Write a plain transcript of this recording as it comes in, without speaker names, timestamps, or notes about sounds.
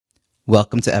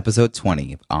Welcome to episode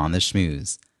 20 of On the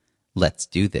Schmooze. Let's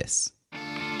do this.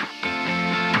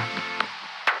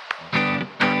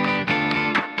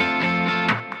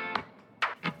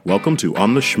 Welcome to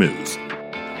On the Schmooze,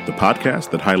 the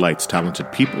podcast that highlights talented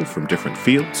people from different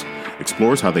fields,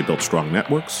 explores how they built strong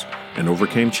networks, and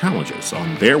overcame challenges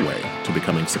on their way to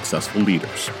becoming successful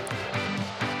leaders.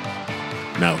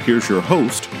 Now here's your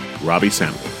host, Robbie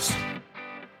Samuels.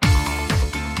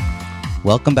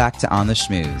 Welcome back to On the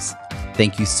Schmooze.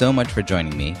 Thank you so much for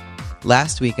joining me.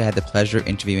 Last week I had the pleasure of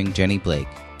interviewing Jenny Blake.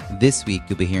 This week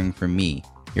you'll be hearing from me,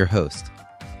 your host.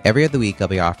 Every other week I'll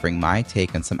be offering my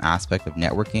take on some aspect of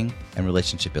networking and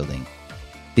relationship building.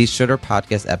 These shorter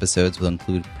podcast episodes will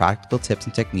include practical tips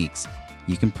and techniques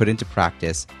you can put into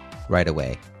practice right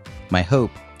away. My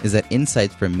hope is that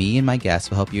insights from me and my guests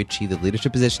will help you achieve the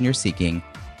leadership position you're seeking,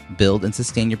 build and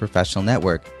sustain your professional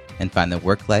network, and find the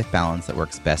work-life balance that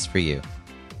works best for you.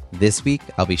 This week,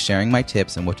 I'll be sharing my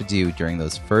tips on what to do during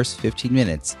those first 15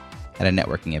 minutes at a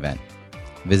networking event.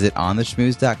 Visit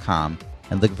ontheschmooze.com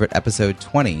and look for episode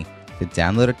 20 to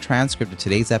download a transcript of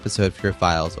today's episode for your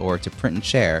files or to print and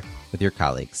share with your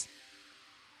colleagues.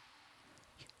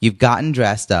 You've gotten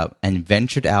dressed up and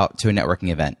ventured out to a networking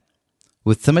event.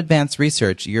 With some advanced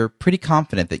research, you're pretty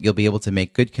confident that you'll be able to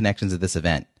make good connections at this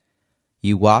event.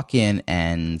 You walk in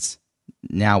and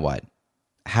now what?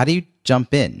 How do you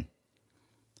jump in?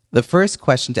 The first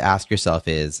question to ask yourself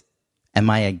is, am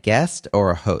I a guest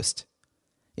or a host?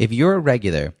 If you're a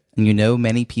regular and you know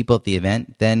many people at the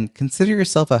event, then consider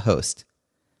yourself a host.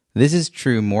 This is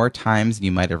true more times than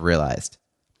you might have realized.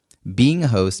 Being a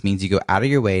host means you go out of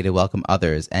your way to welcome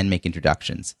others and make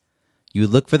introductions. You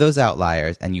look for those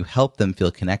outliers and you help them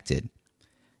feel connected.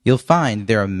 You'll find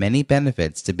there are many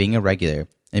benefits to being a regular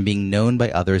and being known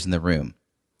by others in the room.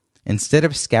 Instead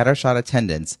of scattershot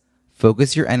attendance,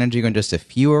 focus your energy on just a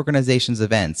few organizations'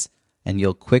 events, and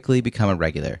you'll quickly become a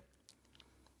regular.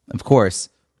 Of course,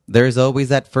 there's always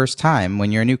that first time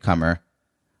when you're a newcomer.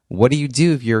 What do you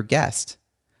do if you're a guest?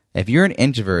 If you're an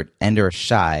introvert and are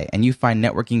shy and you find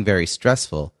networking very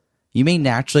stressful, you may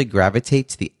naturally gravitate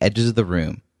to the edges of the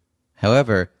room.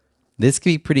 However, this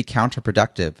can be pretty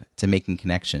counterproductive to making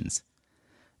connections.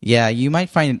 Yeah, you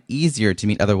might find it easier to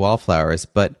meet other wallflowers,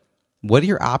 but what are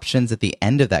your options at the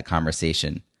end of that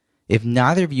conversation? If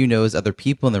neither of you knows other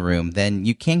people in the room, then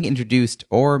you can't get introduced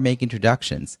or make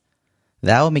introductions.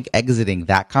 That will make exiting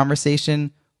that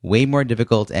conversation way more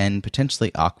difficult and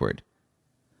potentially awkward.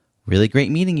 Really great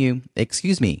meeting you.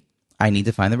 Excuse me, I need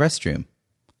to find the restroom.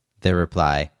 Their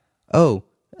reply,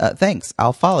 thanks,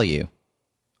 I'll follow you.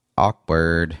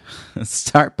 Awkward.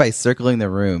 Start by circling the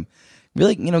room.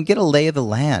 Really, get a lay of the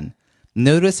land.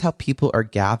 Notice how people are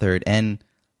gathered and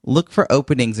look for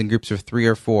openings in groups of 3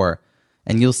 or 4.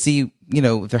 And you'll see,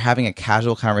 if they're having a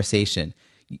casual conversation.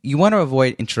 You want to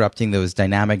avoid interrupting those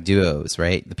dynamic duos,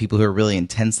 right? The people who are really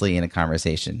intensely in a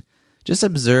conversation. Just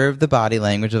observe the body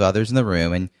language of others in the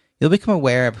room, and you'll become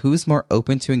aware of who's more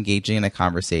open to engaging in a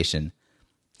conversation.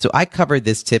 So I covered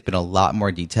this tip in a lot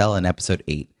more detail in episode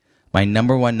 8. My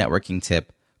number one networking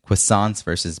tip, croissants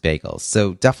versus bagels.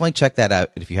 So definitely check that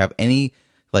out if you have any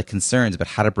concerns about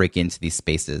how to break into these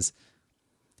spaces.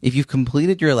 If you've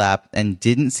completed your lap and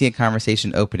didn't see a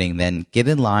conversation opening, then get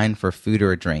in line for food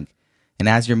or a drink. And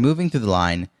as you're moving through the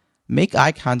line, make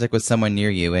eye contact with someone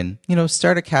near you and,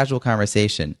 start a casual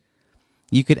conversation.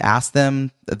 You could ask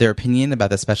them their opinion about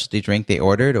the specialty drink they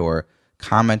ordered or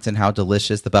comment on how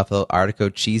delicious the buffalo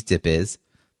artichoke cheese dip is.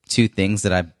 2 things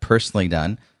that I've personally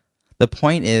done. The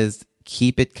point is,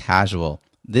 keep it casual.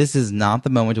 This is not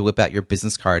the moment to whip out your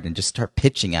business card and just start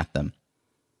pitching at them.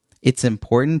 It's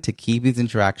important to keep these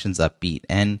interactions upbeat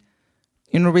and,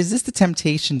 resist the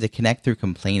temptation to connect through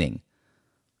complaining.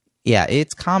 Yeah,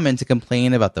 it's common to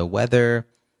complain about the weather,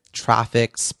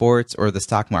 traffic, sports, or the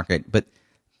stock market, but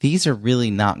these are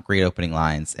really not great opening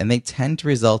lines, and they tend to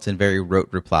result in very rote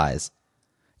replies.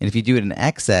 And if you do it in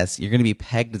excess, you're going to be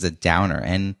pegged as a downer,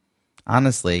 and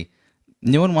honestly,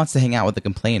 no one wants to hang out with a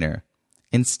complainer.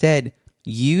 Instead,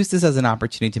 use this as an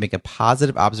opportunity to make a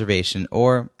positive observation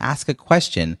or ask a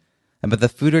question about the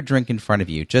food or drink in front of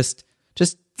you. Just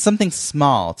something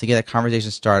small to get a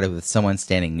conversation started with someone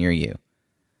standing near you.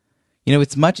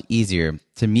 It's much easier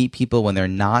to meet people when they're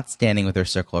not standing with their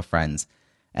circle of friends,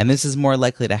 and this is more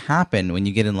likely to happen when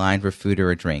you get in line for food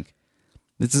or a drink.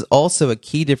 This is also a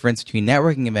key difference between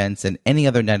networking events and any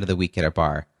other night of the week at a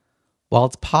bar. While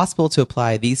it's possible to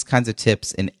apply these kinds of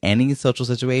tips in any social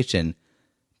situation,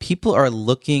 people are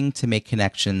looking to make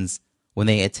connections when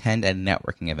they attend a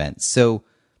networking event. So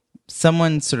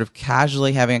someone sort of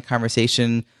casually having a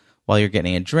conversation while you're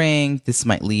getting a drink, this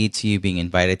might lead to you being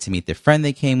invited to meet the friend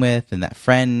they came with, and that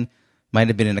friend might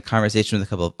have been in a conversation with a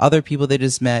couple of other people they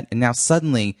just met, and now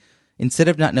suddenly, instead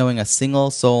of not knowing a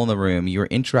single soul in the room, you are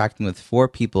interacting with 4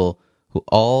 people who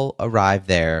all arrived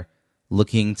there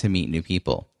looking to meet new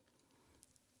people.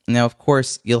 Now, of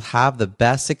course, you'll have the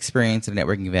best experience at a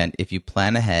networking event if you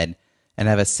plan ahead and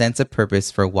have a sense of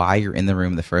purpose for why you're in the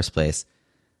room in the first place.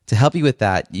 To help you with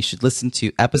that, you should listen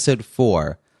to episode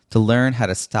 4 to learn how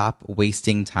to stop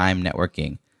wasting time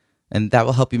networking, and that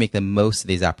will help you make the most of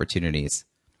these opportunities.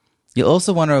 You'll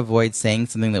also want to avoid saying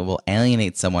something that will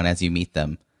alienate someone as you meet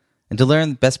them. And to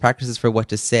learn best practices for what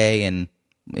to say and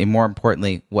more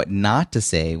importantly, what not to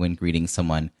say when greeting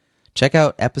someone, check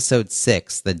out episode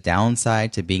 6, The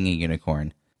Downside to Being a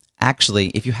Unicorn. Actually,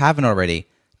 if you haven't already,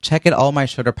 check out all my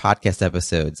shorter podcast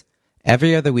episodes.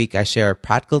 Every other week, I share a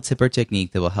practical tip or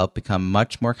technique that will help become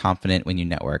much more confident when you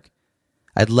network.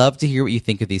 I'd love to hear what you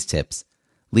think of these tips.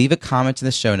 Leave a comment in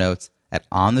the show notes at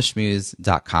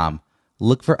ontheschmooze.com.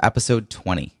 Look for episode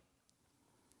 20.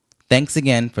 Thanks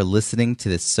again for listening to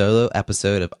this solo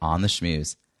episode of On the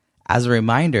Schmooze. As a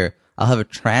reminder, I'll have a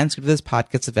transcript of this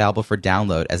podcast available for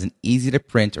download as an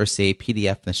easy-to-print or save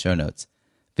PDF in the show notes.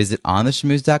 Visit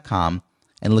ontheschmooze.com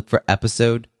and look for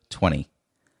episode 20.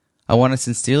 I want to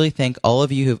sincerely thank all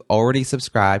of you who have already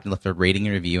subscribed and left a rating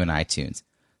and review in iTunes.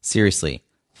 Seriously,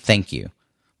 thank you.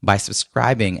 By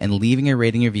subscribing and leaving a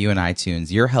rating and review in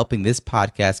iTunes, you're helping this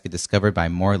podcast get discovered by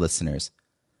more listeners.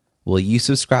 Will you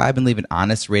subscribe and leave an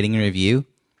honest rating and review?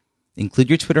 Include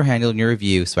your Twitter handle in your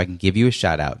review so I can give you a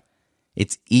shout out.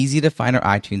 It's easy to find our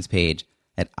iTunes page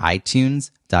at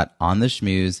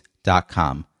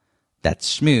itunes.ontheschmooze.com.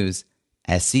 That's schmooze,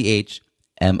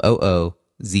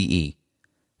 SCHMOOZE.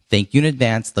 Thank you in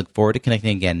advance. Look forward to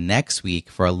connecting again next week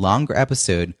for a longer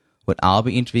episode when I'll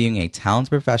be interviewing a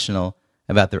talented professional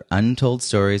about their untold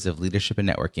stories of leadership and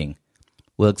networking.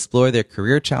 We'll explore their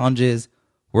career challenges,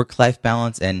 work-life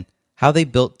balance, and how they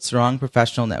built strong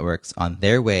professional networks on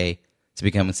their way to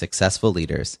becoming successful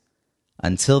leaders.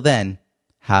 Until then,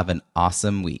 have an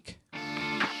awesome week.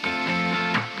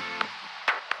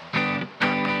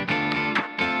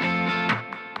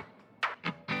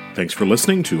 Thanks for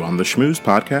listening to On the Schmooze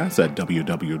podcast at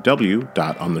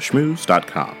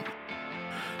www.ontheschmooze.com.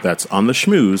 That's On the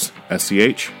Schmooze,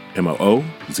 SCHMOOZE.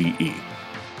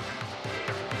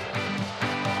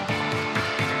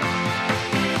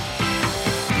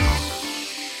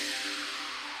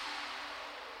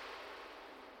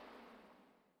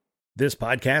 This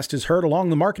podcast is heard along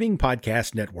the Marketing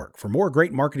Podcast Network. For more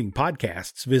great marketing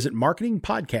podcasts, visit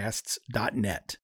marketingpodcasts.net.